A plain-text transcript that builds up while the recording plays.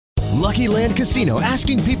Lucky Land Casino,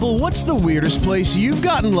 asking people, what's the weirdest place you've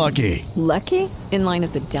gotten lucky? Lucky? In line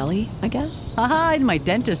at the deli, I guess? Aha, in my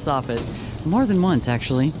dentist's office. More than once,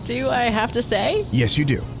 actually. Do I have to say? Yes, you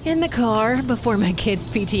do. In the car before my kids'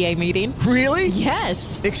 PTA meeting. Really?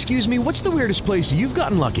 Yes. Excuse me, what's the weirdest place you've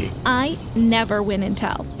gotten lucky? I never win and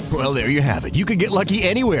tell. Well, there you have it. You can get lucky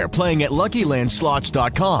anywhere, playing at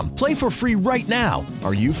LuckyLandSlots.com. Play for free right now.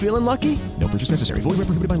 Are you feeling lucky? No purchase necessary. Void where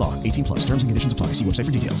prohibited by law. 18 plus. Terms and conditions apply. See website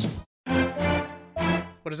for details.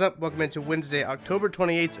 What is up? Welcome into Wednesday, October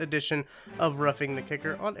 28th edition of Roughing the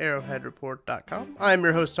Kicker on ArrowheadReport.com. I'm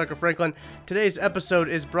your host, Tucker Franklin. Today's episode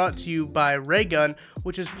is brought to you by Raygun,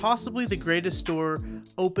 which is possibly the greatest store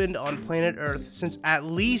opened on planet Earth since at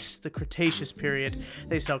least the Cretaceous period.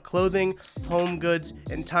 They sell clothing, home goods,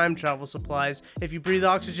 and time travel supplies. If you breathe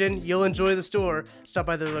oxygen, you'll enjoy the store. Stop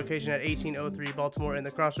by their location at 1803 Baltimore in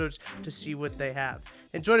the Crossroads to see what they have.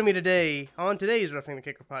 And joining me today on today's Roughing the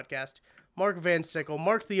Kicker podcast, Mark Van Sickle.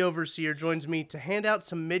 Mark the Overseer joins me to hand out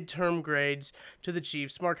some midterm grades to the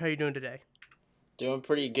Chiefs. Mark, how you doing today? Doing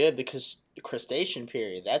pretty good because the crustacean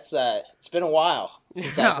period. That's it's been a while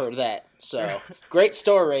since I've heard that. So great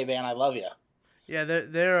store, Ray-Ban. I love you. Yeah,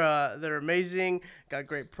 they're amazing. Got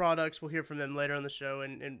great products. We'll hear from them later on the show,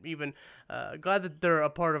 and even glad that they're a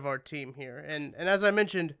part of our team here. And as I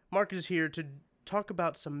mentioned, Mark is here to talk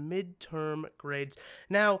about some midterm grades.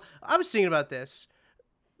 Now, I was thinking about this.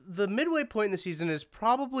 The midway point in the season is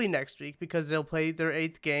probably next week because they'll play their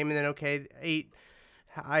 8th game, and then, 8,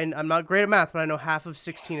 I'm not great at math, but I know half of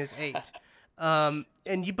 16 is 8.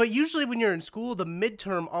 But usually when you're in school, the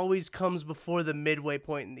midterm always comes before the midway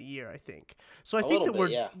point in the year, I think. So I think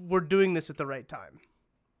that we're doing this at the right time.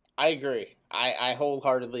 I agree. I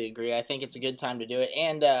wholeheartedly agree. I think it's a good time to do it.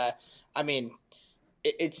 And,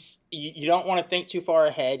 it's you don't want to think too far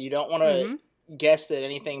ahead. You don't want to guess that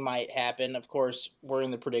anything might happen. Of course, we're in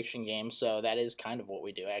the prediction game, so that is kind of what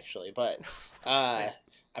we do, actually. But,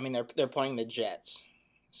 they're playing the Jets.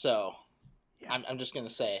 So, yeah. I'm just going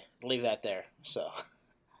to leave that there. So,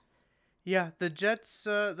 yeah, the Jets,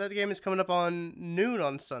 that game is coming up on noon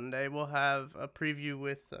on Sunday. We'll have a preview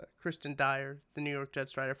with Kristen Dyer, the New York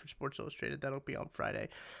Jets writer for Sports Illustrated. That'll be on Friday.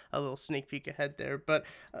 A little sneak peek ahead there. But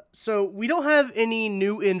so we don't have any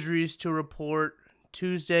new injuries to report.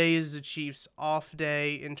 Tuesday is the Chiefs' off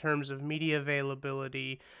day in terms of media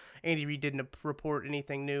availability. Andy Reid didn't report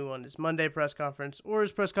anything new on his Monday press conference or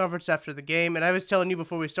his press conference after the game. And I was telling you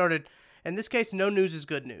before we started, in this case, no news is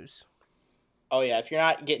good news. Oh, yeah. If you're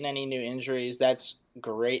not getting any new injuries, that's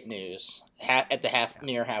great news at the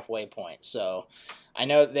near halfway point. So I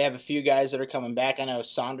know they have a few guys that are coming back. I know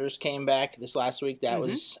Saunders came back this last week. That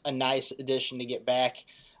was a nice addition to get back.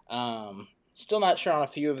 Still not sure on a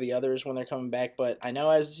few of the others when they're coming back, but I know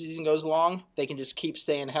as the season goes along, they can just keep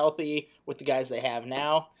staying healthy with the guys they have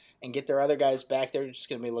now and get their other guys back. They're just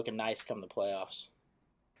going to be looking nice come the playoffs.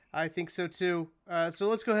 I think so too. So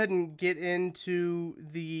let's go ahead and get into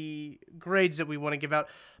the grades that we want to give out.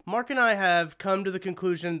 Mark and I have come to the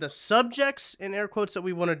conclusion the subjects, in air quotes, that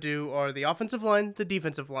we want to do are the offensive line, the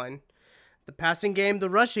defensive line, the passing game, the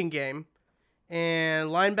rushing game, and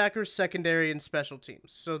linebackers, secondary, and special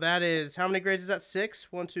teams. So that is, how many grades is that? 6?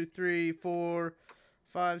 1, 2, 3, 4,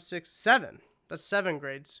 5, 6, 7. That's 7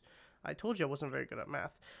 grades. I told you I wasn't very good at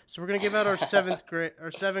math. So we're going to give out our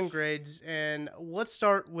 7 grades, and let's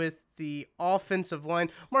start with the offensive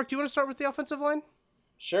line. Mark, do you want to start with the offensive line?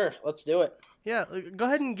 Sure, let's do it. Yeah, go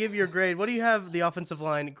ahead and give your grade. What do you have the offensive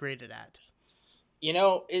line graded at?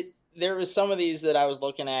 There was some of these that I was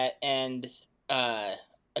looking at, and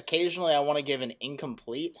occasionally I want to give an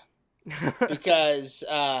incomplete because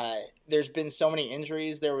there's been so many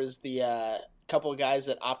injuries. There was the couple of guys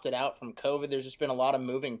that opted out from COVID. There's just been a lot of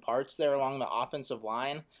moving parts there along the offensive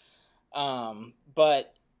line.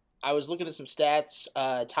 But I was looking at some stats,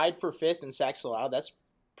 tied for 5th in sacks allowed. That's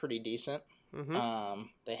pretty decent.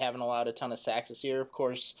 They haven't allowed a ton of sacks this year. Of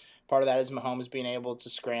course, part of that is Mahomes being able to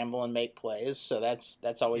scramble and make plays. So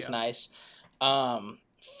that's always nice.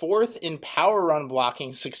 4th in power run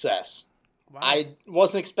blocking success. Wow. I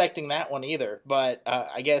wasn't expecting that one either, but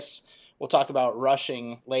I guess we'll talk about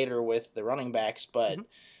rushing later with the running backs, but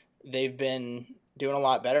they've been doing a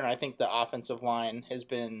lot better, and I think the offensive line has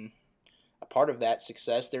been a part of that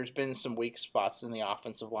success. There's been some weak spots in the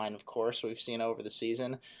offensive line, of course, we've seen over the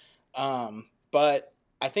season. But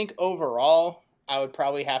I think overall, I would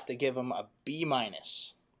probably have to give them a B-.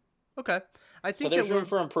 Okay. I think so there's room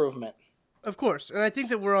for improvement. Of course, and I think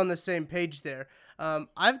that we're on the same page there.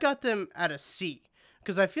 I've got them at a C,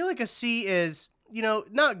 because I feel like a C is,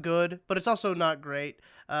 not good, but it's also not great.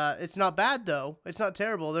 It's not bad, though. It's not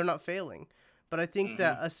terrible. They're not failing. but I think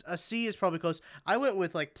that a C is probably close. I went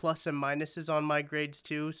with like plus and minuses on my grades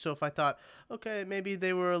too. So if I thought, okay, maybe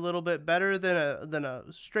they were a little bit better than a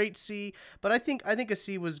straight C, but I think a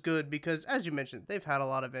C was good because, as you mentioned, they've had a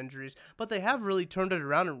lot of injuries, but they have really turned it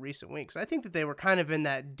around in recent weeks. I think that they were kind of in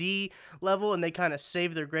that D level, and they kind of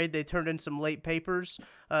saved their grade. They turned in some late papers,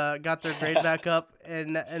 got their grade back up,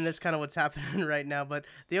 and that's kind of what's happening right now. But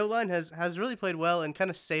the O-line has really played well and kind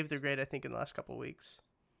of saved their grade, I think, in the last couple of weeks.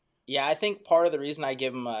 Yeah, I think part of the reason I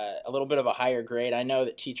give them a little bit of a higher grade, I know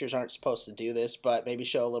that teachers aren't supposed to do this, but maybe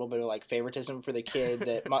show a little bit of like favoritism for the kid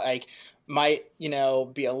that might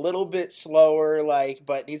be a little bit slower,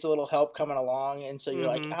 but needs a little help coming along, and so you're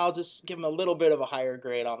like, I'll just give them a little bit of a higher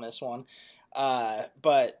grade on this one.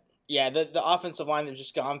 But yeah, the offensive line, they've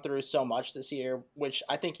just gone through so much this year, which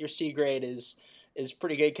I think your C grade is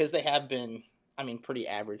pretty good because they have been, pretty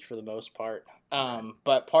average for the most part.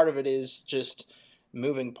 But part of it is just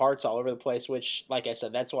moving parts all over the place, which, like I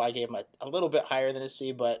said, that's why I gave him a little bit higher than a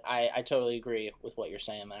C, but I totally agree with what you're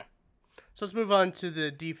saying there. So let's move on to the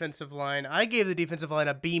defensive line. I gave the defensive line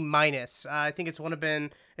a B minus. I think it's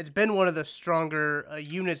been one of the stronger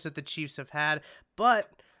units that the Chiefs have had, but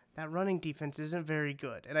that running defense isn't very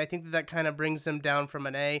good, and I think that kind of brings them down from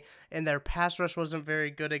an A, and their pass rush wasn't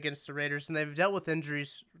very good against the Raiders, and they've dealt with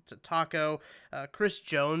injuries to Taco. Chris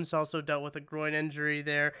Jones also dealt with a groin injury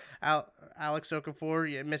there. Alex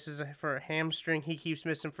Okafor misses for a hamstring. He keeps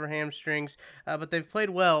missing for hamstrings, but they've played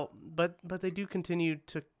well, but they do continue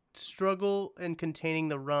to struggle in containing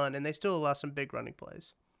the run, and they still allow some big running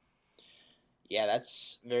plays. Yeah,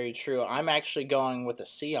 that's very true. I'm actually going with a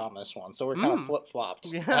C on this one, so we're kind of flip-flopped.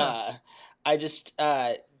 Yeah. I just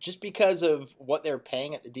because of what they're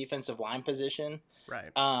paying at the defensive line position, right?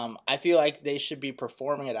 I feel like they should be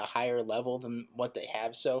performing at a higher level than what they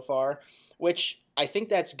have so far, which I think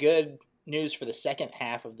that's good news for the second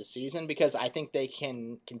half of the season because I think they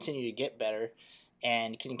can continue to get better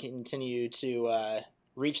and can continue to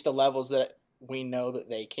reach the levels that we know that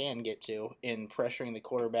they can get to in pressuring the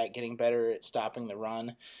quarterback, getting better at stopping the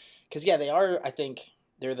run. Because, yeah, I think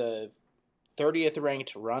they're the 30th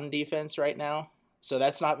ranked run defense right now, so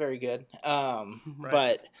that's not very good. Right.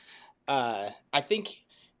 But I think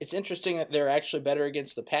it's interesting that they're actually better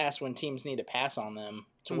against the pass when teams need to pass on them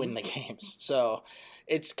to win the games. So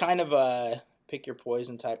it's kind of a pick your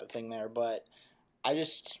poison type of thing there. But I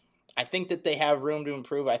think that they have room to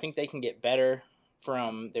improve. I think they can get better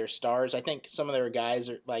from their stars. I think some of their guys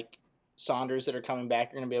are like Saunders that are coming back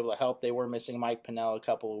are going to be able to help. They were missing Mike Pennell a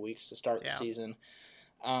couple of weeks to start the season.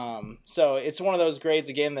 So it's one of those grades,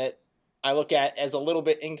 again, that I look at as a little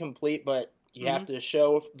bit incomplete, but you have to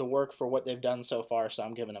show the work for what they've done so far, so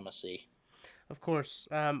I'm giving them a C. Of course.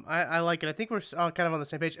 I like it. I think we're all kind of on the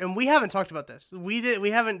same page. And we haven't talked about this. We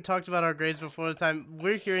haven't talked about our grades before the time.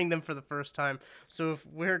 We're hearing them for the first time. So if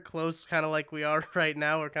we're close, kind of like we are right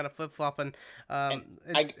now, we're kind of flip-flopping. I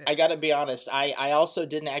got to be honest. I also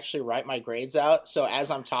didn't actually write my grades out. So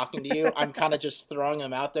as I'm talking to you, I'm kind of just throwing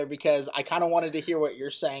them out there because I kind of wanted to hear what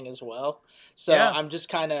you're saying as well. So I'm just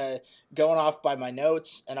kind of going off by my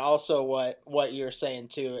notes and also what you're saying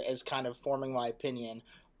too as kind of forming my opinion,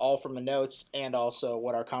 all from the notes and also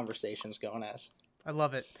what our conversation's going as. I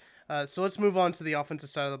love it. So let's move on to the offensive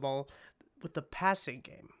side of the ball with the passing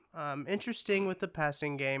game. Interesting with the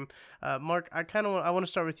passing game. Mark, I want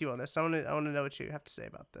to start with you on this. I want to know what you have to say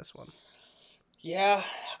about this one. Yeah,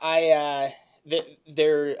 I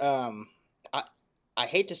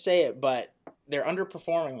hate to say it, but they're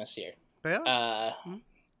underperforming this year. Yeah.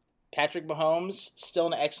 Patrick Mahomes, still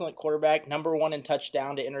an excellent quarterback, number 1 in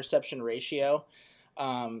touchdown to interception ratio.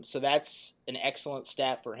 So that's an excellent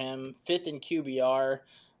stat for him. 5th in QBR,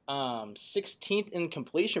 16th in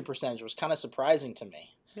completion percentage was kind of surprising to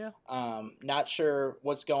me. Yeah. Not sure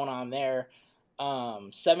what's going on there.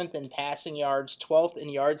 7th in passing yards, 12th in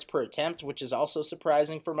yards per attempt, which is also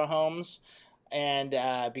surprising for Mahomes. And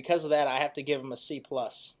because of that, I have to give him a C+.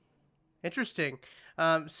 Interesting.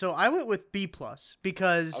 So I went with B+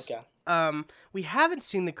 because we haven't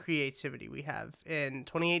seen the creativity we have in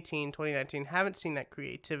 2018, 2019. Haven't seen that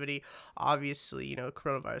creativity. Obviously,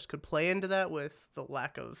 coronavirus could play into that with the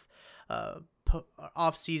lack of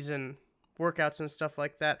off-season workouts and stuff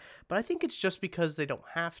like that. But I think it's just because they don't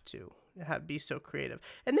have to be so creative.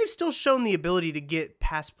 And they've still shown the ability to get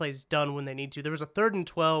pass plays done when they need to. There was a 3rd and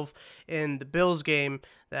 12 in the Bills game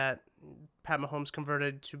that Pat Mahomes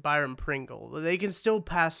converted to Byron Pringle. They can still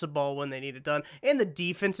pass the ball when they need it done, and the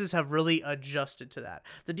defenses have really adjusted to that.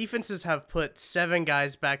 The defenses have put 7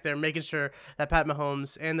 guys back there, making sure that Pat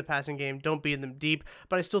Mahomes and the passing game don't beat them deep,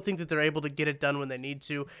 but I still think that they're able to get it done when they need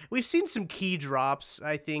to. We've seen some key drops.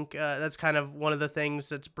 I think that's kind of one of the things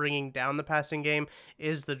that's bringing down the passing game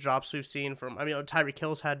is the drops we've seen from, Tyreek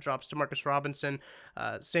Hill's had drops, Demarcus Robinson,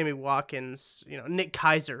 Sammy Watkins, Nick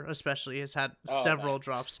Keiser especially has had several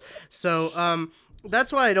drops. So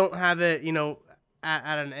that's why I don't have it,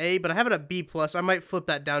 at an A, but I have it at B+. I might flip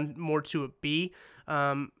that down more to a B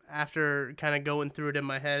after kind of going through it in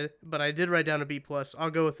my head, but I did write down a B+. I'll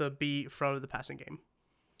go with a B for the passing game.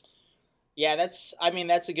 Yeah, that's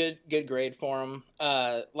a good grade for him.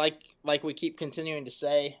 Like we keep continuing to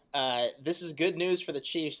say, this is good news for the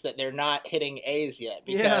Chiefs that they're not hitting A's yet,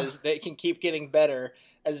 because they can keep getting better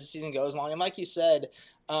as the season goes along. And like you said,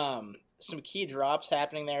 some key drops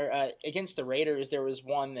happening there. Against the Raiders, there was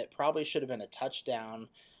one that probably should have been a touchdown.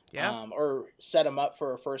 Or set them up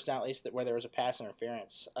for a first down, at least where there was a pass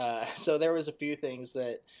interference. So there was a few things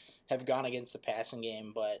that have gone against the passing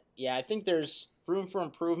game. But, yeah, I think there's room for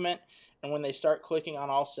improvement. And when they start clicking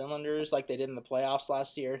on all cylinders like they did in the playoffs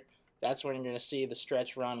last year, that's when you're going to see the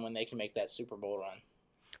stretch run when they can make that Super Bowl run.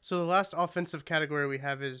 So the last offensive category we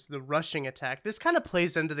have is the rushing attack. This kind of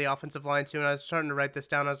plays into the offensive line too, and I was starting to write this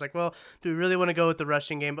down. I was like, well, do we really want to go with the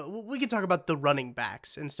rushing game? But we can talk about the running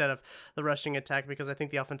backs instead of the rushing attack because I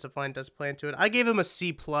think the offensive line does play into it. I gave him a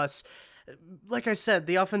C+. Like I said,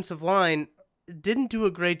 the offensive line didn't do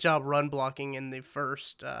a great job run blocking in the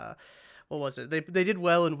first what was it? They did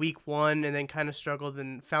well in week 1 and then kind of struggled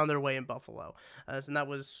and found their way in Buffalo. And that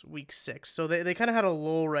was week 6. So they kind of had a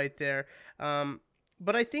lull right there.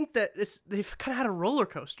 But I think that they've kind of had a roller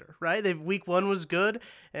coaster, right? Week 1 was good,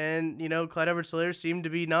 and, Clyde Edwards-Helaire seemed to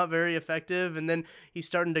be not very effective, and then he's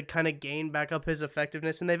starting to kind of gain back up his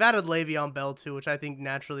effectiveness. And they've added Le'Veon Bell, too, which I think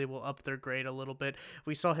naturally will up their grade a little bit.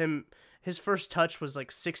 We saw his first touch was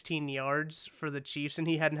like 16 yards for the Chiefs, and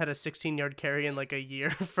he hadn't had a 16-yard carry in like a year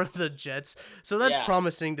for the Jets. So that's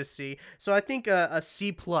promising to see. So I think a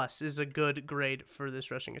C+ is a good grade for this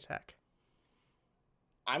rushing attack.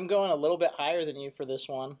 I'm going a little bit higher than you for this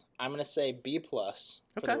one. I'm going to say B+ for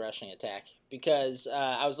the rushing attack because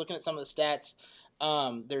I was looking at some of the stats.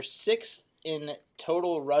 They're 6th in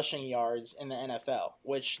total rushing yards in the NFL,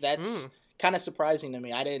 which that's kind of surprising to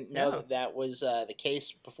me. I didn't know that was the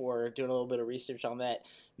case before doing a little bit of research on that.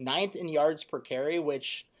 9th in yards per carry,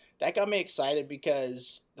 which that got me excited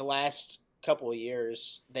because the last couple of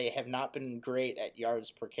years they have not been great at yards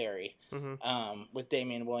per carry. With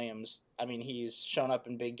Damian Williams, he's shown up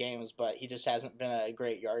in big games, but he just hasn't been a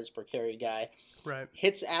great yards per carry guy. Right.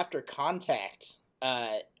 Hits after contact,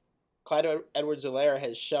 Clyde Edwards-Helaire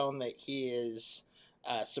has shown that he is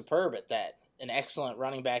superb at that, an excellent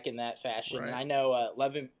running back in that fashion. Right. And I know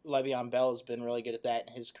Le'Veon Bell has been really good at that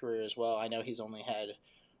in his career as well. I know he's only had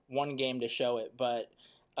 1 game to show it, but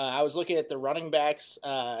I was looking at the running backs.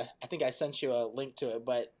 I think I sent you a link to it,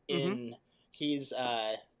 but he's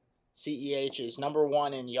CEH is number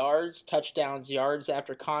 1 in yards, touchdowns, yards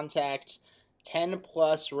after contact,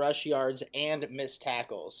 10+ rush yards, and missed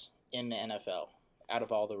tackles in the NFL out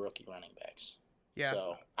of all the rookie running backs. Yeah,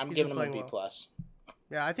 so I'm giving him a B+. Well.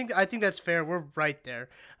 Yeah, I think that's fair. We're right there.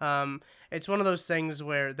 It's one of those things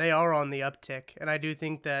where they are on the uptick, and I do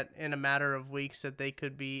think that in a matter of weeks that they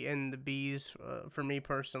could be in the Bs for me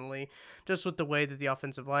personally, just with the way that the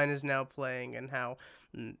offensive line is now playing and how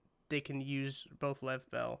they can use both Lev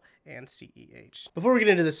Bell and CEH. Before we get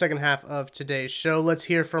into the second half of today's show, let's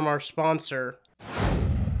hear from our sponsor.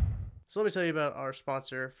 So let me tell you about our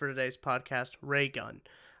sponsor for today's podcast, Raygun.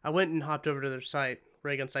 I went and hopped over to their site,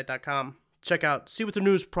 raygunsite.com. See what their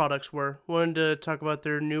newest products were. Wanted to talk about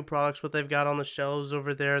their new products, what they've got on the shelves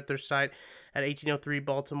over there at their site at 1803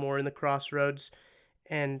 Baltimore in the Crossroads.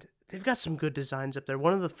 And they've got some good designs up there.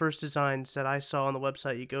 One of the first designs that I saw on the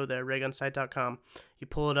website, you go there, raygunsite.com, you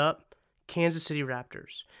pull it up, Kansas City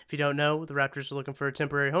Raptors. If you don't know, the Raptors are looking for a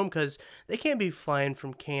temporary home because they can't be flying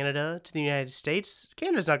from Canada to the United States.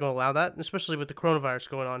 Canada's not going to allow that, especially with the coronavirus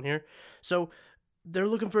going on here. So they're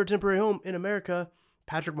looking for a temporary home in America.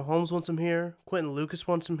 Patrick Mahomes wants them here. Quentin Lucas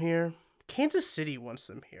wants them here. Kansas City wants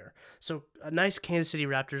them here. So a nice Kansas City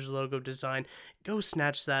Raptors logo design. Go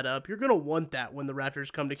snatch that up. You're going to want that when the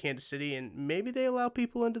Raptors come to Kansas City and maybe they allow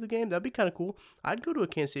people into the game. That'd be kind of cool. I'd go to a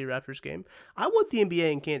Kansas City Raptors game. I want the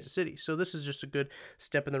NBA in Kansas City. So this is just a good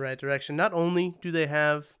step in the right direction. Not only do they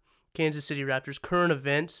have Kansas City Raptors current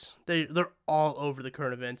events, they're all over the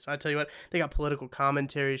current events. I tell you what, they got political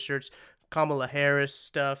commentary shirts, Kamala Harris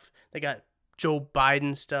stuff. They got Joe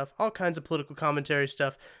Biden stuff, all kinds of political commentary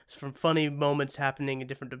stuff, from funny moments happening in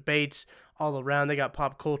different debates all around. They got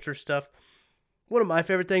pop culture stuff. One of my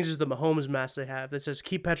favorite things is the Mahomes mask they have that says,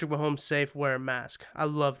 "Keep Patrick Mahomes safe, wear a mask." I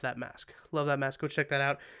love that mask. Love that mask. Go check that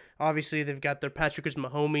out. Obviously, they've got their Patrick is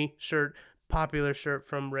Mahomey shirt, popular shirt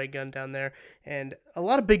from Ray Gun down there, and a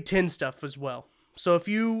lot of Big Ten stuff as well. So if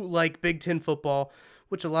you like Big Ten football,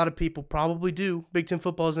 which a lot of people probably do, Big Ten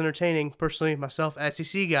football is entertaining. Personally, myself,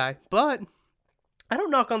 SEC guy, but I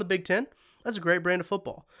don't knock on the Big Ten. That's a great brand of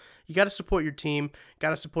football. You got to support your team,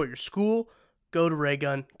 got to support your school. Go to Ray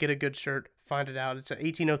Gun, get a good shirt, find it out. It's at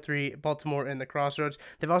 1803 Baltimore in the Crossroads.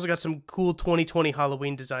 They've also got some cool 2020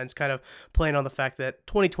 Halloween designs, kind of playing on the fact that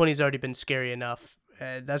 2020 has already been scary enough.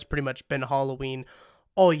 That's pretty much been Halloween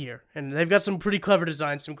all year. And they've got some pretty clever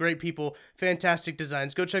designs, some great people, fantastic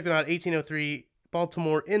designs. Go check them out, 1803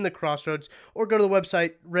 Baltimore in the Crossroads, or go to the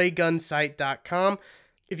website, raygunsite.com.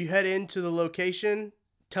 If you head into the location,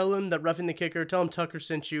 tell them that Roughing the Kicker, tell them Tucker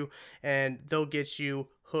sent you, and they'll get you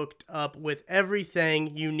hooked up with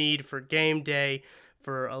everything you need for game day,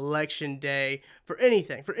 for election day, for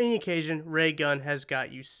anything, for any occasion. Ray Gun has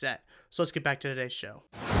got you set. So let's get back to today's show.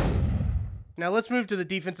 Now let's move to the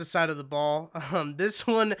defensive side of the ball. This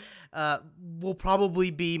one will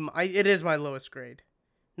probably be it is my lowest grade.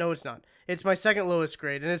 No, it's not. It's my second lowest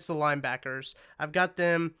grade, and it's the linebackers. I've got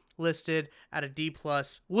them listed at a D+,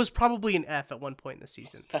 was probably an F at one point in the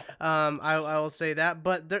season. I will say that,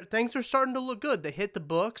 but things are starting to look good. They hit the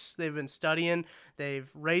books. They've been studying.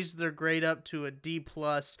 They've raised their grade up to a D+.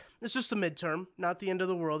 It's just the midterm, not the end of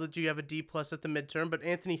the world that you have a D+ at the midterm, but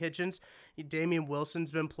Anthony Hitchens, Damian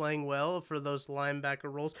Wilson's been playing well for those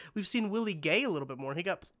linebacker roles. We've seen Willie Gay a little bit more. He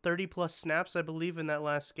got 30+ snaps, I believe, in that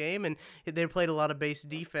last game, and they played a lot of base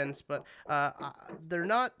defense, but they're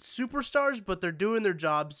not superstars, but they're doing their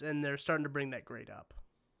jobs, and they're starting to bring that grade up.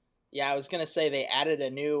 Yeah, I was going to say they added a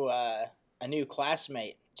new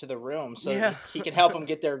classmate to the room so he can help them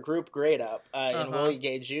get their group grade up in Willie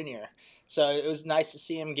Gay Jr. So it was nice to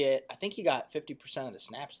see him get, I think he got 50% of the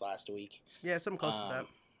snaps last week. Yeah, something close to that.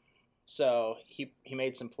 So he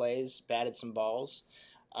made some plays, batted some balls.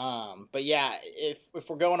 But yeah, if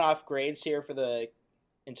we're going off grades here for the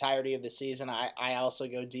entirety of the season, I also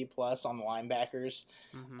go D+ on the linebackers.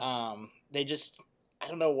 Mm-hmm. They just, I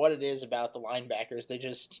don't know what it is about the linebackers. They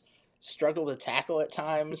just struggle to tackle at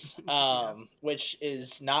times, which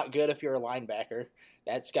is not good if you're a linebacker.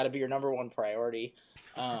 That's got to be your number one priority.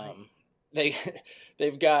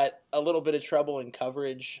 They've got a little bit of trouble in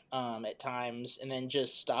coverage at times, and then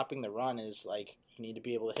just stopping the run is like you need to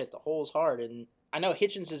be able to hit the holes hard. And I know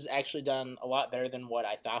Hitchens has actually done a lot better than what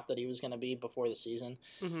I thought that he was going to be before the season.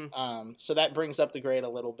 Mm-hmm. So that brings up the grade a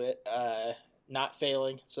little bit, not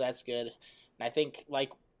failing, so that's good. And I think,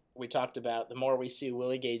 like we talked about, the more we see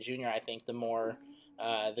Willie Gay Jr., I think the more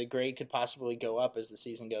the grade could possibly go up as the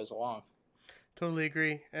season goes along. Totally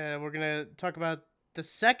agree. We're going to talk about the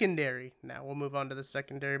secondary now. We'll move on to the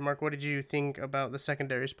secondary. Mark, what did you think about the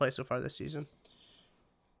secondary's play so far this season?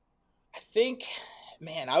 I think,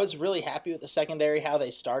 man, I was really happy with the secondary, how they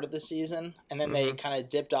started the season, and then they kind of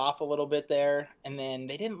dipped off a little bit there, and then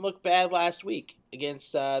they didn't look bad last week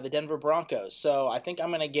against the Denver Broncos. So I think I'm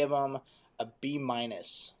going to give them a B-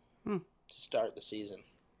 to start the season.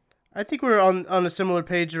 I think we're on a similar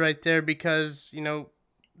page right there because,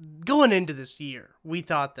 going into this year, we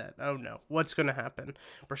thought that, oh no, what's going to happen?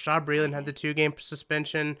 Rashad Breeland had the 2-game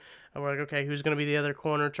suspension. And we're like, okay, who's going to be the other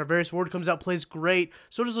corner? Charvarius Ward comes out, plays great.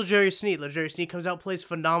 So does L'Jarius Sneed. L'Jarius Sneed comes out, plays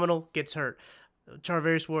phenomenal, gets hurt.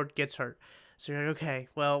 Charvarius Ward gets hurt. So you're like, okay,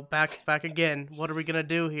 well, back again. What are we going to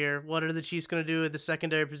do here? What are the Chiefs going to do at the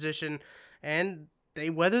secondary position? And they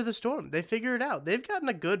weather the storm. They figure it out. They've gotten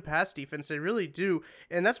a good pass defense. They really do.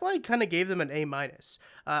 And that's why I kind of gave them an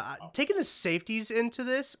A-. Taking the safeties into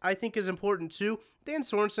this, I think, is important too. Dan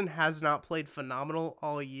Sorensen has not played phenomenal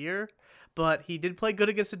all year, but he did play good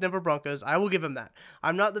against the Denver Broncos. I will give him that.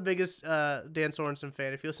 I'm not the biggest Dan Sorensen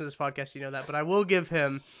fan. If you listen to this podcast, you know that. But I will give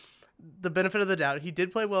him the benefit of the doubt. He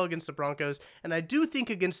did play well against the Broncos, and I do think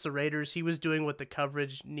against the Raiders, he was doing what the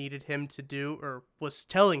coverage needed him to do, or was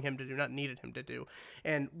telling him to do, not needed him to do,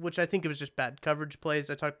 and which I think it was just bad coverage plays.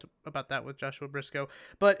 I talked about that with Joshua Briscoe.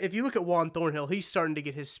 But if you look at Juan Thornhill, he's starting to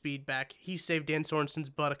get his speed back. He saved Dan Sorensen's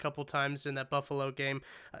butt a couple times in that Buffalo game.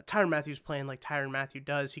 Tyrann Mathieu playing like Tyrann Mathieu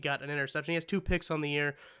does. He got an interception. He has 2 picks on the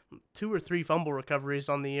year, 2 or 3 fumble recoveries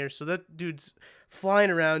on the year. So that dude's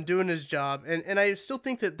flying around, doing his job. And I still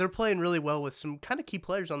think that they're playing really well with some kind of key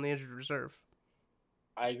players on the injured reserve.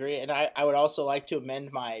 I agree, and I would also like to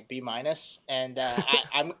amend my B-, and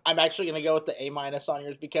I'm actually going to go with the A- on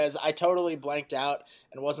yours because I totally blanked out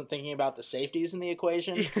and wasn't thinking about the safeties in the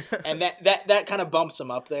equation, and that kind of bumps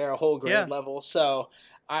them up there a whole grade level. So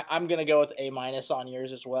I'm going to go with A- on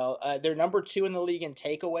yours as well. They're number 2 in the league in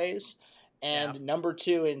takeaways, and number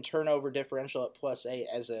 2 in turnover differential at +8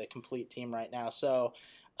 as a complete team right now. So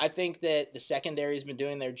I think that the secondary's been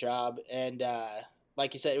doing their job, and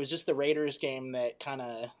like you said, it was just the Raiders game that kind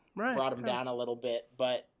of brought them down a little bit.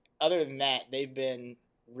 But other than that, they've been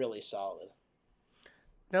really solid.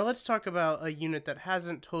 Now let's talk about a unit that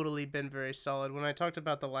hasn't totally been very solid. When I talked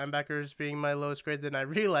about the linebackers being my lowest grade, then I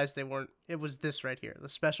realized they weren't. It was this right here, the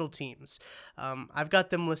special teams. I've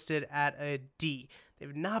got them listed at a D.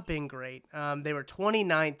 They've not been great. They were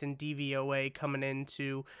 29th in DVOA coming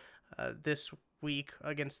into this week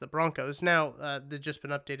against the Broncos. Now, they've just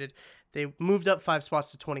been updated. They moved up 5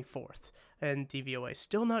 spots to 24th in DVOA.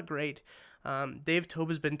 Still not great. Dave Toub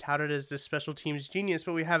has been touted as this special teams genius,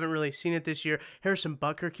 but we haven't really seen it this year. Harrison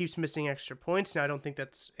Butker keeps missing extra points. Now, I don't think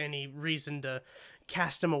that's any reason to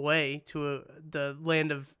cast him away to the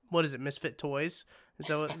land of, misfit toys? Is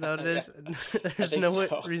that what it is? There's no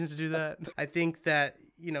reason to do that. I think that,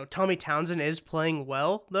 Tommy Townsend is playing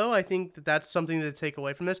well, though. I think that that's something to take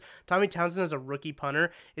away from this. Tommy Townsend, as a rookie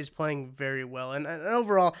punter, is playing very well. And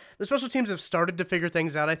overall, the special teams have started to figure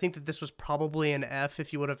things out. I think that this was probably an F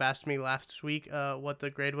if you would have asked me last week what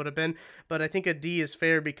the grade would have been. But I think a D is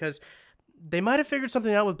fair because they might have figured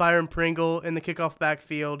something out with Byron Pringle in the kickoff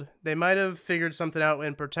backfield. They might have figured something out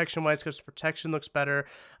in protection-wise because protection looks better.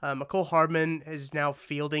 McCole Hardman is now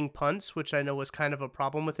fielding punts, which I know was kind of a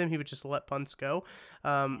problem with him. He would just let punts go.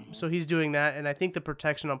 So he's doing that, and I think the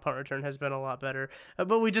protection on punt return has been a lot better.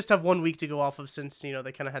 But we just have 1 week to go off of since, they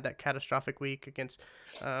kind of had that catastrophic week against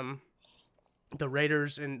the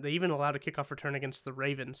Raiders, and they even allowed a kickoff return against the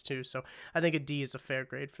Ravens too. So I think a D is a fair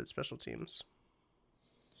grade for the special teams.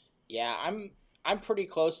 Yeah, I'm pretty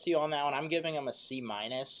close to you on that one. I'm giving them a C-.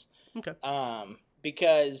 Okay.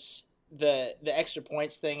 Because the extra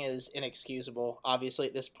points thing is inexcusable. Obviously,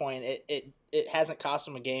 at this point, it hasn't cost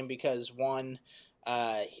him a game because one,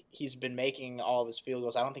 he's been making all of his field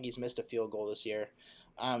goals. I don't think he's missed a field goal this year.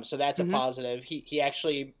 So that's a positive. He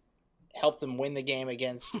actually helped them win the game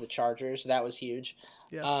against the Chargers. That was huge.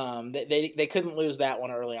 Yeah. They couldn't lose that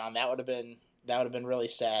one early on. That would have been really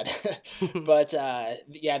sad. But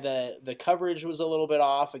the coverage was a little bit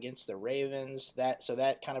off against the Ravens. So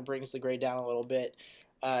that kind of brings the grade down a little bit.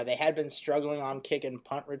 They had been struggling on kick and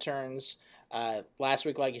punt returns. Last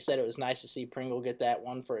week, like you said, it was nice to see Pringle get that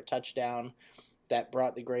one for a touchdown. That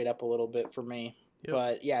brought the grade up a little bit for me. Yep.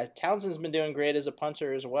 But yeah, Townsend's been doing great as a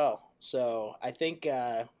punter as well. So I think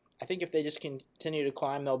if they just continue to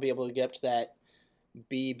climb, they'll be able to get up to that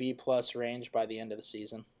B+ range by the end of the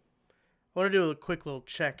season. I want to do a quick little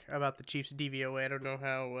check about the Chiefs' DVOA. I don't know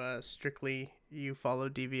how strictly you follow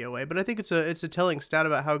DVOA, but I think it's a telling stat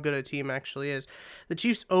about how good a team actually is. The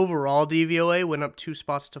Chiefs' overall DVOA went up 2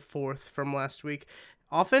 spots to 4th from last week.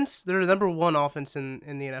 Offense, they're the number 1 offense in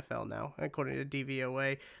the NFL now, according to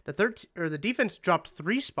DVOA. The defense dropped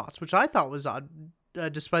 3 spots, which I thought was odd,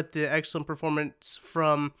 despite the excellent performance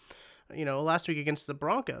from last week against the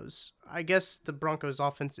Broncos. I guess the Broncos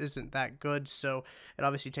offense isn't that good, so it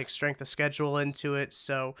obviously takes strength of schedule into it.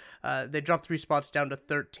 So they dropped 3 spots down to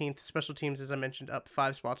 13th. Special teams, as I mentioned, up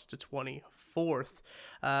 5 spots to 24th.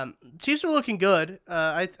 Chiefs are looking good.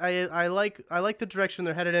 I like the direction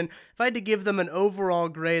they're headed in. If I had to give them an overall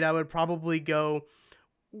grade, I would probably go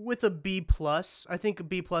with a B+. I think a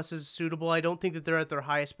B+ is suitable. I don't think that they're at their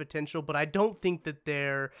highest potential, but I don't think that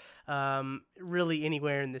they're really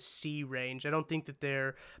anywhere in the C range. I don't think that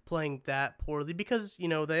they're playing that poorly because,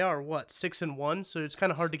 they are 6-1, so it's kind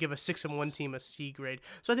of hard to give a 6-1 team a C grade.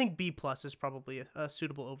 So I think B+ is probably a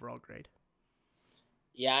suitable overall grade.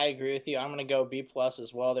 Yeah, I agree with you. I'm going to go B+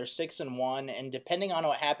 as well. They're 6-1, and depending on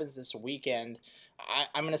what happens this weekend,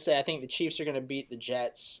 I'm going to say I think the Chiefs are going to beat the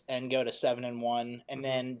Jets and go to 7-1, and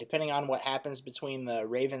then depending on what happens between the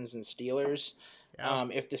Ravens and Steelers,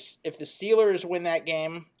 if the Steelers win that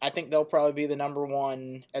game, I think they'll probably be the number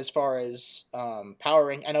 1 as far as power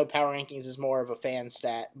rank. I know power rankings is more of a fan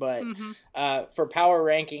stat, but for power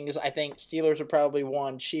rankings, I think Steelers are probably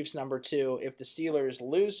 1, Chiefs number 2. If the Steelers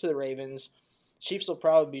lose to the Ravens, Chiefs will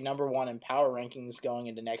probably be number 1 in power rankings going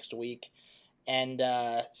into next week. And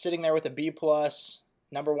sitting there with a B+,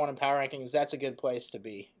 number 1 in power rankings, that's a good place to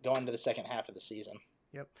be going to the second half of the season.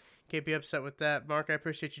 Yep. Can't be upset with that. Mark, I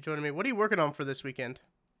appreciate you joining me. What are you working on for this weekend?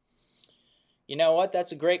 You know what?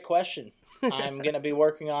 That's a great question. I'm going to be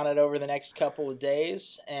working on it over the next couple of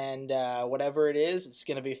days, and whatever it is, it's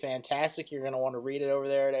going to be fantastic. You're going to want to read it over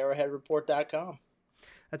there at arrowheadreport.com.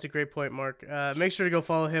 That's a great point, Mark. Make sure to go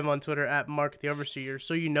follow him on Twitter at Mark the Overseer,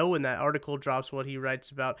 so you know when that article drops what he writes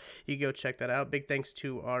about. You go check that out. Big thanks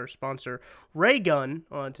to our sponsor, Ray Gun,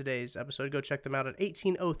 on today's episode. Go check them out at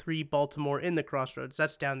 1803 Baltimore in the Crossroads.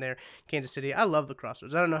 That's down there, Kansas City. I love the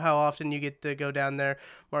Crossroads. I don't know how often you get to go down there,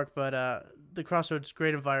 Mark, but the Crossroads,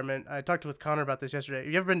 great environment. I talked with Connor about this yesterday.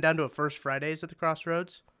 Have you ever been down to a First Fridays at the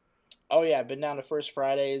Crossroads? Oh, yeah, I've been down to First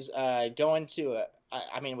Fridays. Going to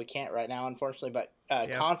we can't right now, unfortunately, but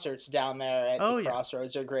concerts down there at the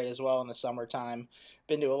Crossroads are great as well in the summertime.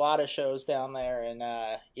 Been to a lot of shows down there, and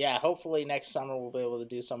hopefully next summer we'll be able to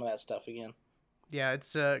do some of that stuff again. Yeah,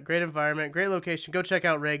 it's a great environment, great location. Go check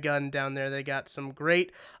out Ray Gun down there. They got some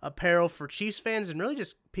great apparel for Chiefs fans and really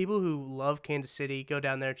just people who love Kansas City. Go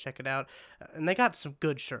down there, check it out. And they got some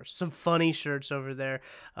good shirts, some funny shirts over there.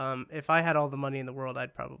 If I had all the money in the world,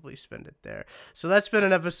 I'd probably spend it there. So that's been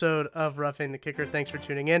an episode of Roughing the Kicker. Thanks for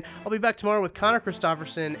tuning in. I'll be back tomorrow with Connor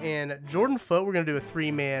Christopherson and Jordan Foote. We're going to do a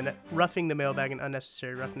 3-man Roughing the Mailbag and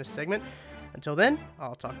Unnecessary Roughness segment. Until then,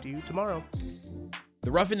 I'll talk to you tomorrow. The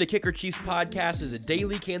Roughing the Kicker Chiefs podcast is a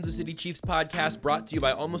daily Kansas City Chiefs podcast brought to you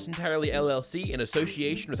by Almost Entirely LLC in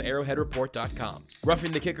association with ArrowheadReport.com.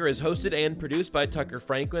 Roughing the Kicker is hosted and produced by Tucker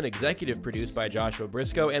Franklin, executive produced by Joshua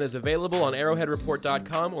Briscoe, and is available on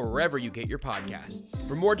ArrowheadReport.com or wherever you get your podcasts.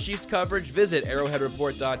 For more Chiefs coverage, visit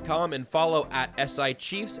ArrowheadReport.com and follow at SI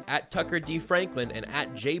Chiefs, at Tucker D. Franklin, and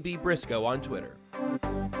at JB Briscoe on Twitter.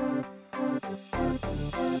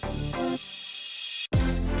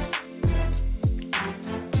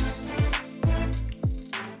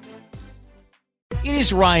 It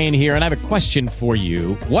is Ryan here, and I have a question for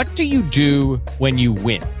you. What do you do when you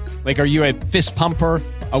win? Like, are you a fist pumper,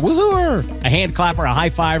 a woohooer, a hand clapper, a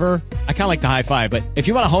high fiver? I kind of like the high five, but if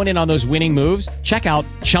you want to hone in on those winning moves, check out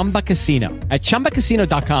Chumba Casino. At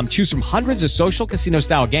ChumbaCasino.com, choose from hundreds of social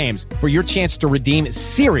casino-style games for your chance to redeem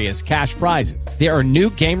serious cash prizes. There are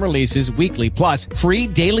new game releases weekly, plus free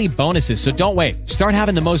daily bonuses, so don't wait. Start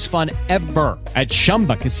having the most fun ever at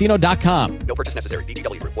ChumbaCasino.com. No purchase necessary.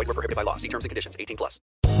 VGW. Void where prohibited by law. See terms and conditions. 18+.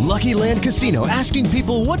 Lucky Land Casino, asking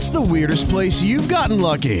people, what's the weirdest place you've gotten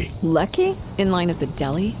lucky? Lucky? In line at the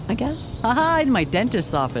deli, I guess? Aha, in my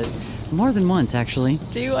dentist's office. More than once, actually.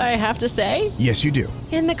 Do I have to say? Yes, you do.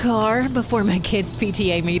 In the car before my kids'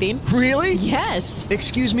 PTA meeting. Really? Yes.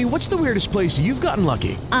 Excuse me, what's the weirdest place you've gotten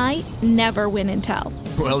lucky? I never win and tell.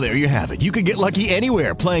 Well, there you have it. You can get lucky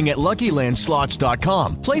anywhere, playing at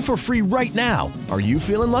LuckyLandSlots.com. Play for free right now. Are you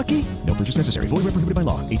feeling lucky? No purchase necessary. Void where prohibited by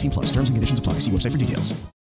law. 18+. Terms and conditions apply. See website for details.